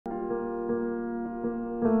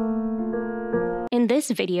In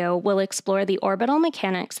this video, we'll explore the orbital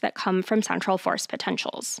mechanics that come from central force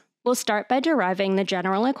potentials. We'll start by deriving the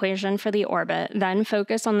general equation for the orbit, then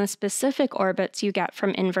focus on the specific orbits you get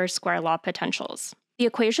from inverse square law potentials. The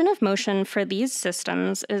equation of motion for these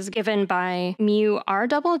systems is given by mu r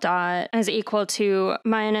double dot is equal to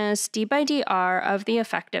minus d by dr of the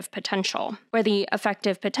effective potential, where the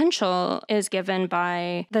effective potential is given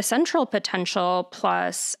by the central potential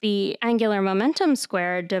plus the angular momentum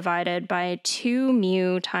squared divided by 2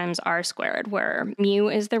 mu times r squared, where mu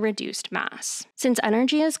is the reduced mass. Since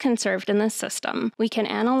energy is conserved in this system, we can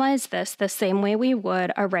analyze this the same way we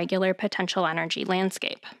would a regular potential energy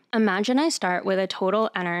landscape. Imagine I start with a total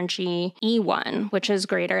energy E1, which is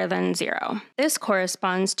greater than 0. This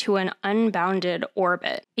corresponds to an unbounded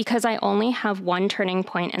orbit because I only have one turning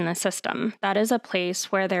point in the system. That is a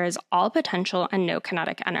place where there is all potential and no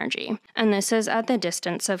kinetic energy, and this is at the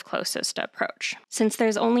distance of closest approach. Since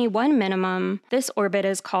there's only one minimum, this orbit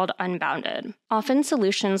is called unbounded. Often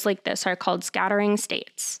solutions like this are called scattering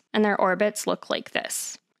states, and their orbits look like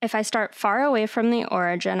this. If I start far away from the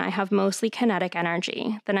origin, I have mostly kinetic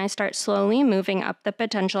energy. Then I start slowly moving up the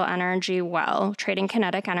potential energy well, trading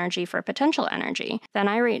kinetic energy for potential energy. Then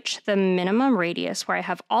I reach the minimum radius where I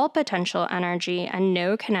have all potential energy and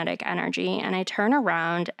no kinetic energy, and I turn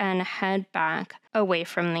around and head back away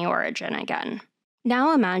from the origin again.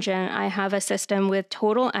 Now imagine I have a system with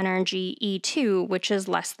total energy E2, which is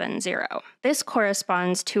less than 0. This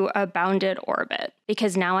corresponds to a bounded orbit,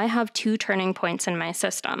 because now I have two turning points in my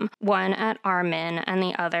system, one at r min and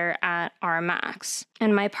the other at r max,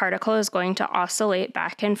 and my particle is going to oscillate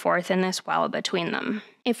back and forth in this well between them.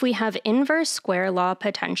 If we have inverse square law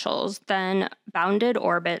potentials, then bounded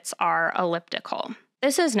orbits are elliptical.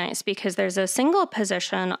 This is nice because there's a single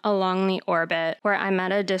position along the orbit where I'm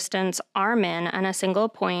at a distance r min and a single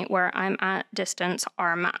point where I'm at distance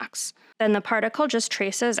r max. Then the particle just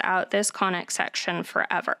traces out this conic section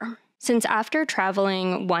forever. Since after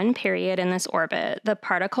traveling one period in this orbit, the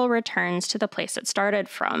particle returns to the place it started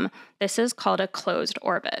from, this is called a closed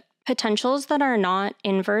orbit. Potentials that are not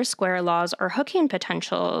inverse square laws or Hookean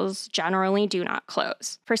potentials generally do not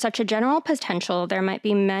close. For such a general potential, there might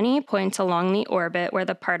be many points along the orbit where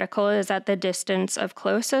the particle is at the distance of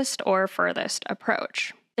closest or furthest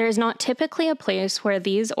approach. There is not typically a place where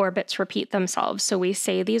these orbits repeat themselves, so we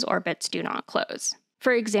say these orbits do not close.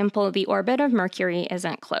 For example, the orbit of Mercury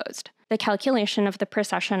isn't closed. The calculation of the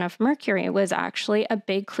precession of Mercury was actually a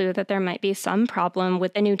big clue that there might be some problem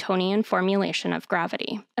with the Newtonian formulation of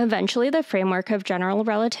gravity. Eventually, the framework of general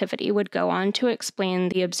relativity would go on to explain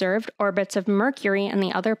the observed orbits of Mercury and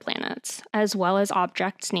the other planets, as well as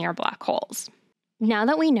objects near black holes. Now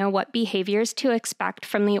that we know what behaviors to expect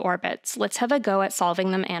from the orbits, let's have a go at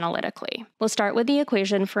solving them analytically. We'll start with the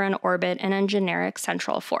equation for an orbit and a generic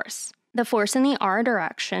central force. The force in the r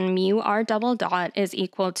direction, mu r double dot, is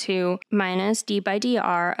equal to minus d by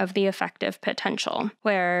dr of the effective potential,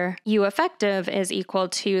 where U effective is equal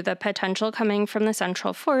to the potential coming from the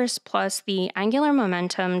central force plus the angular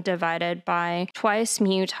momentum divided by twice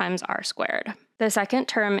mu times r squared. The second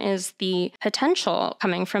term is the potential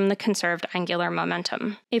coming from the conserved angular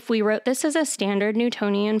momentum. If we wrote this as a standard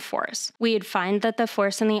Newtonian force, we'd find that the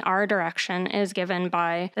force in the r direction is given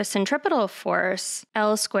by the centripetal force,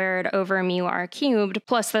 L squared over mu r cubed,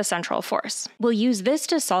 plus the central force. We'll use this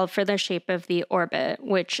to solve for the shape of the orbit,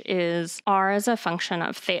 which is r as a function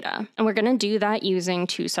of theta. And we're going to do that using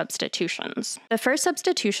two substitutions. The first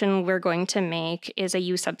substitution we're going to make is a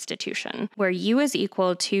u substitution, where u is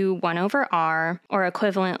equal to 1 over r, or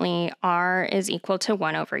equivalently, r is equal to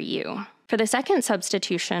 1 over u. For the second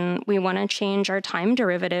substitution, we want to change our time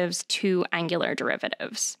derivatives to angular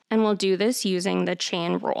derivatives, and we'll do this using the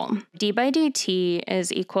chain rule. d by dt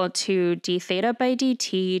is equal to d theta by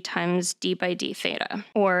dt times d by d theta,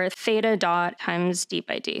 or theta dot times d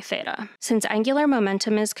by d theta. Since angular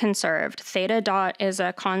momentum is conserved, theta dot is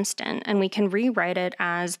a constant, and we can rewrite it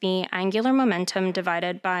as the angular momentum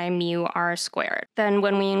divided by mu r squared. Then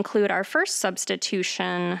when we include our first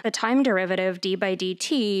substitution, the time derivative d by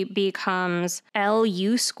dt becomes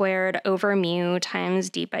Lu squared over mu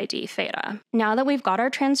times d by d theta. Now that we've got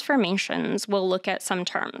our transformations, we'll look at some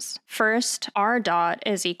terms. First, r dot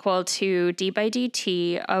is equal to d by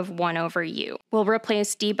dt of 1 over u. We'll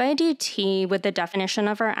replace d by dt with the definition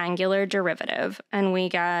of our angular derivative, and we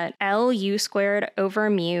get Lu squared over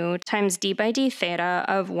mu times d by d theta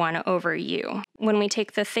of 1 over u. When we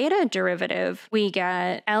take the theta derivative, we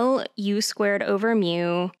get Lu squared over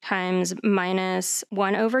mu times minus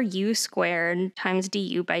 1 over u squared times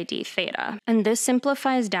du by d theta. And this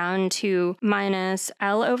simplifies down to minus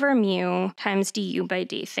L over mu times du by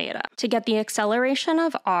d theta. To get the acceleration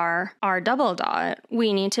of r double dot,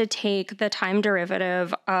 we need to take the time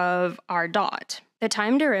derivative of r dot. The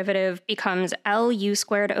time derivative becomes Lu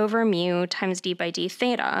squared over mu times d by d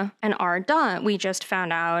theta, and r dot, we just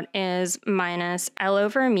found out, is minus L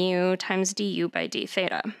over mu times du by d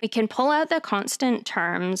theta. We can pull out the constant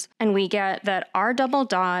terms, and we get that r double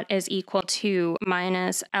dot is equal to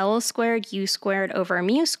minus L squared u squared over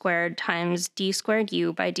mu squared times d squared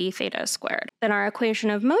u by d theta squared. Then our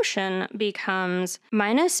equation of motion becomes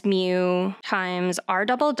minus mu times r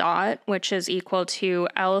double dot, which is equal to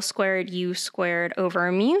L squared u squared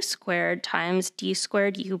over mu squared times d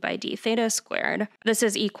squared u by d theta squared. This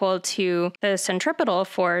is equal to the centripetal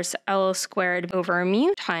force L squared over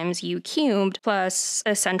mu times u cubed plus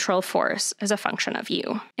the central force as a function of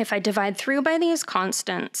u. If I divide through by these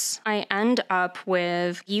constants, I end up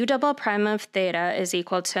with u double prime of theta is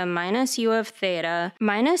equal to minus u of theta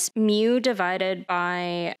minus mu divided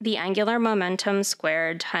by the angular momentum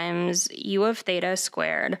squared times u of theta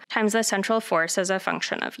squared times the central force as a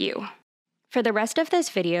function of u. For the rest of this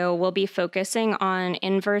video, we'll be focusing on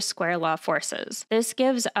inverse square law forces. This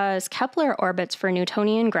gives us Kepler orbits for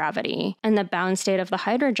Newtonian gravity and the bound state of the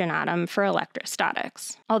hydrogen atom for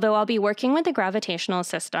electrostatics. Although I'll be working with the gravitational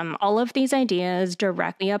system, all of these ideas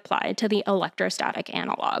directly apply to the electrostatic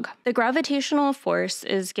analog. The gravitational force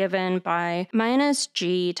is given by minus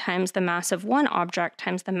g times the mass of one object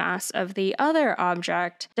times the mass of the other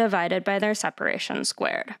object divided by their separation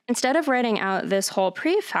squared. Instead of writing out this whole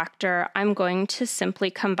prefactor, I'm going to simply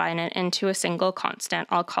combine it into a single constant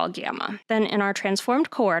I'll call gamma. Then in our transformed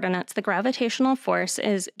coordinates, the gravitational force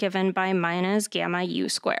is given by minus gamma u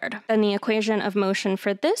squared. Then the equation of motion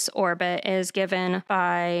for this orbit is given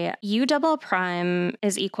by u double prime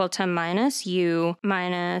is equal to minus u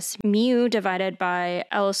minus mu divided by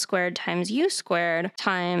L squared times u squared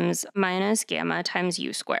times minus gamma times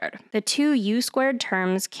u squared. The two u squared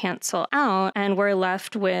terms cancel out, and we're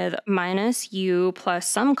left with minus u plus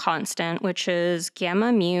some constant, which is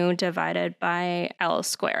gamma mu divided by L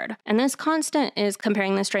squared. And this constant is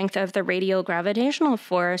comparing the strength of the radial gravitational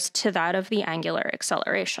force to that of the angular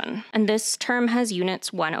acceleration. And this term has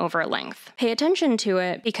units 1 over length. Pay attention to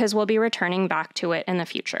it because we'll be returning back to it in the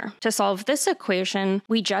future. To solve this equation,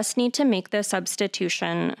 we just need to make the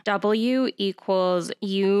substitution W equals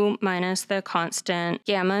u minus the constant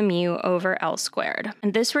gamma mu over L squared.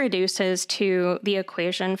 And this reduces to the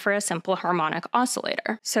equation for a simple harmonic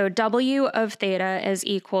oscillator. So W of theta is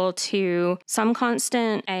equal to some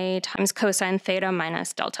constant a times cosine theta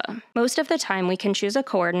minus delta. Most of the time we can choose a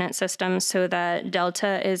coordinate system so that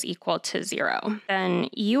delta is equal to 0. Then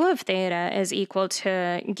u of theta is equal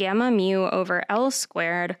to gamma mu over L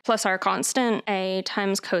squared plus our constant a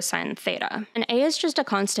times cosine theta. And a is just a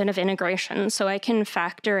constant of integration, so I can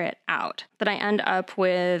factor it out. But I end up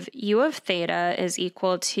with u of theta is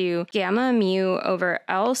equal to gamma mu over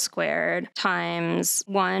L squared times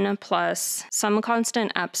 1 plus some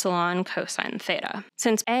constant epsilon cosine theta.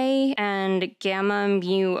 Since a and gamma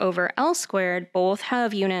mu over L squared both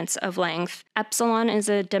have units of length, epsilon is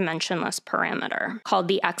a dimensionless parameter called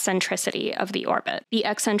the eccentricity of the orbit. The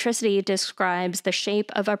eccentricity describes the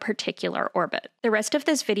shape of a particular orbit. The rest of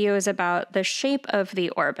this video is about the shape of the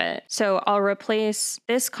orbit, so I'll replace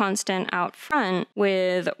this constant out front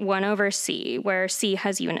with 1 over c, where c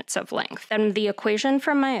has units of length. Then the equation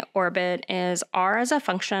for my orbit is r as a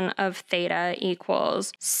function of theta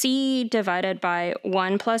equals c divided by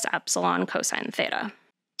 1 plus epsilon cosine theta.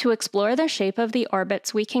 To explore the shape of the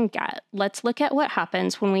orbits we can get, let's look at what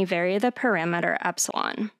happens when we vary the parameter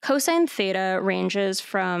epsilon. Cosine theta ranges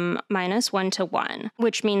from minus 1 to 1,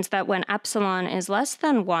 which means that when epsilon is less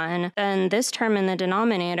than 1, then this term in the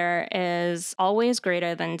denominator is always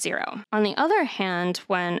greater than 0. On the other hand,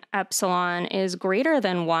 when epsilon is greater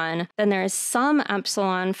than 1, then there is some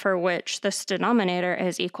epsilon for which this denominator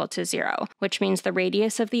is equal to 0, which means the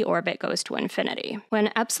radius of the orbit goes to infinity. When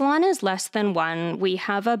epsilon is less than 1, we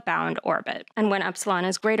have a bound orbit, and when epsilon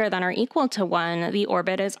is greater than or equal to 1, the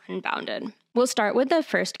orbit is unbounded. We'll start with the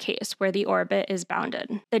first case, where the orbit is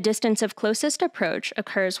bounded. The distance of closest approach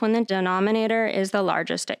occurs when the denominator is the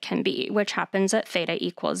largest it can be, which happens at theta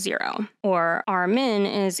equals 0, or r min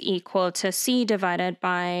is equal to c divided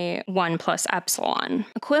by 1 plus epsilon.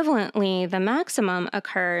 Equivalently, the maximum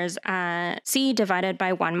occurs at c divided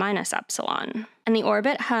by 1 minus epsilon. And the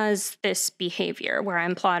orbit has this behavior where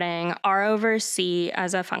I'm plotting r over c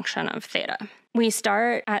as a function of theta. We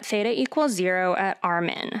start at theta equals 0 at r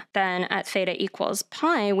min. Then at theta equals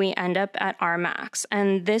pi, we end up at r max.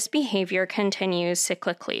 And this behavior continues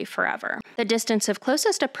cyclically forever. The distance of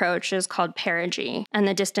closest approach is called perigee, and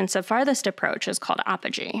the distance of farthest approach is called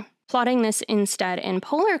apogee. Plotting this instead in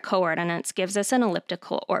polar coordinates gives us an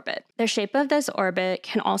elliptical orbit. The shape of this orbit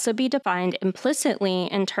can also be defined implicitly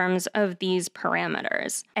in terms of these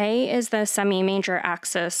parameters. A is the semi-major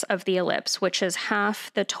axis of the ellipse, which is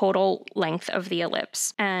half the total length of the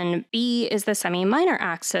ellipse, and B is the semi-minor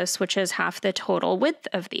axis, which is half the total width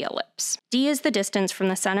of the ellipse. D is the distance from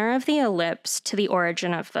the center of the ellipse to the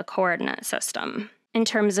origin of the coordinate system. In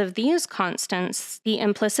terms of these constants, the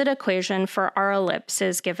implicit equation for our ellipse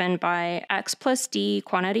is given by x plus d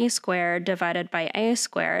quantity squared divided by a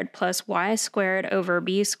squared plus y squared over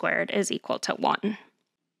b squared is equal to 1.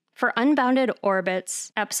 For unbounded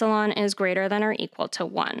orbits, epsilon is greater than or equal to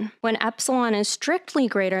 1. When epsilon is strictly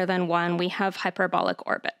greater than 1, we have hyperbolic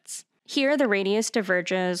orbits. Here, the radius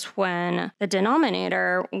diverges when the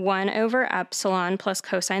denominator, 1 over epsilon plus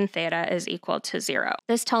cosine theta, is equal to 0.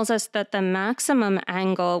 This tells us that the maximum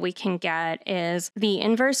angle we can get is the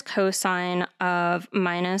inverse cosine of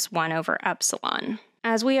minus 1 over epsilon.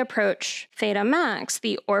 As we approach theta max,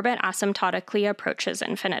 the orbit asymptotically approaches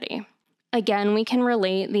infinity. Again, we can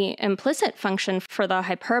relate the implicit function for the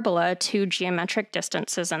hyperbola to geometric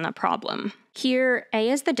distances in the problem. Here, a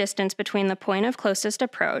is the distance between the point of closest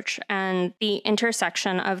approach and the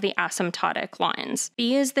intersection of the asymptotic lines.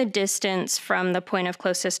 B is the distance from the point of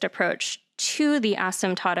closest approach to the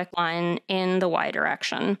asymptotic line in the y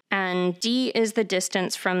direction. And D is the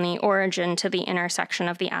distance from the origin to the intersection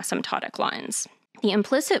of the asymptotic lines. The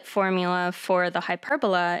implicit formula for the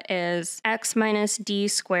hyperbola is x minus d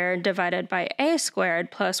squared divided by a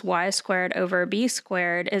squared plus y squared over b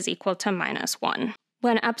squared is equal to minus 1.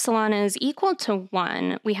 When epsilon is equal to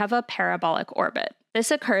 1, we have a parabolic orbit.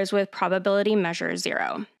 This occurs with probability measure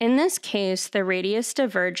 0. In this case, the radius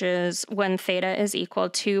diverges when theta is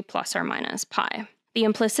equal to plus or minus pi. The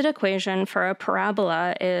implicit equation for a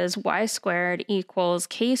parabola is y squared equals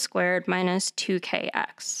k squared minus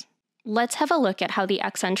 2kx. Let's have a look at how the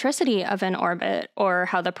eccentricity of an orbit, or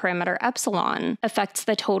how the parameter epsilon, affects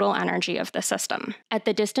the total energy of the system. At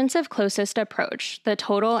the distance of closest approach, the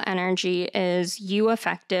total energy is U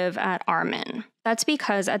effective at r min. That's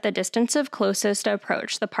because at the distance of closest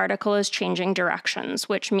approach, the particle is changing directions,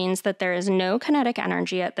 which means that there is no kinetic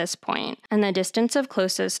energy at this point, and the distance of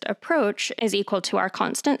closest approach is equal to our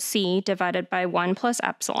constant c divided by 1 plus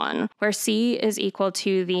epsilon, where c is equal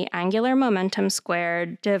to the angular momentum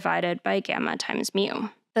squared divided by gamma times mu.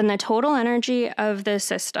 Then the total energy of the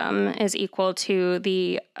system is equal to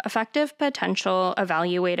the effective potential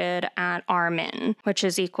evaluated at r min, which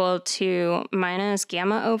is equal to minus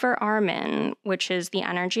gamma over r min, which is the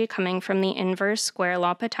energy coming from the inverse square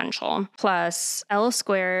law potential, plus L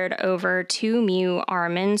squared over 2 mu r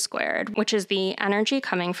min squared, which is the energy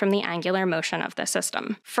coming from the angular motion of the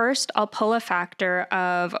system. First, I'll pull a factor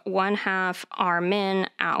of 1/2 r min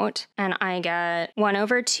out, and I get 1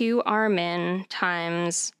 over 2 r min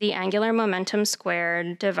times the angular momentum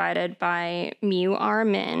squared divided by mu r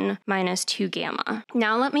min minus 2 gamma.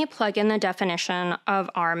 Now let me plug in the definition of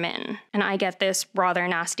r min, and I get this rather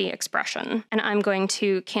nasty expression. And I'm going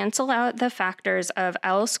to cancel out the factors of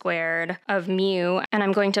L squared, of mu, and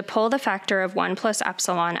I'm going to pull the factor of 1 plus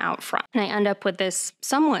epsilon out front. And I end up with this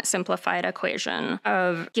somewhat simplified equation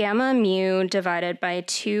of gamma mu divided by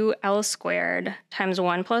 2 L squared times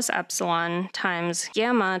 1 plus epsilon times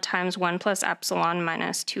gamma times 1 plus epsilon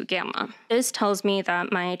minus 2 gamma. This tells me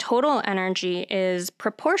that my total energy is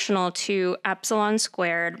proportional to epsilon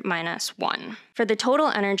squared minus 1. For the total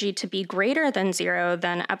energy to be greater than 0,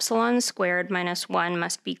 then epsilon squared minus 1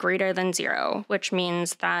 must be greater than 0, which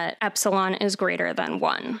means that epsilon is greater than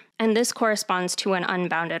 1. And this corresponds to an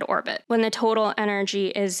unbounded orbit. When the total energy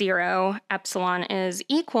is 0, epsilon is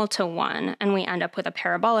equal to 1, and we end up with a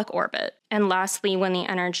parabolic orbit. And lastly, when the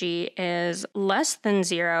energy is less than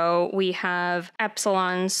 0, we have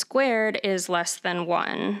epsilon squared is less than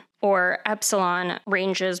 1, or epsilon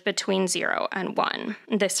ranges between 0 and 1.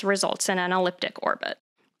 This results in an elliptic orbit.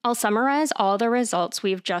 I'll summarize all the results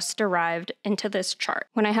we've just derived into this chart.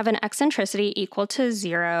 When I have an eccentricity equal to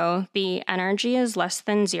 0, the energy is less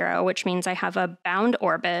than 0, which means I have a bound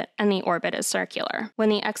orbit, and the orbit is circular. When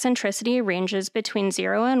the eccentricity ranges between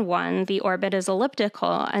 0 and 1, the orbit is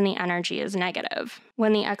elliptical, and the energy is negative.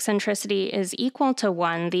 When the eccentricity is equal to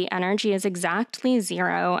 1, the energy is exactly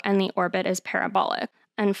 0, and the orbit is parabolic.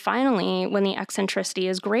 And finally, when the eccentricity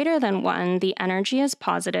is greater than 1, the energy is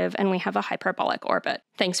positive and we have a hyperbolic orbit.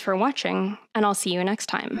 Thanks for watching, and I'll see you next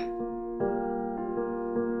time.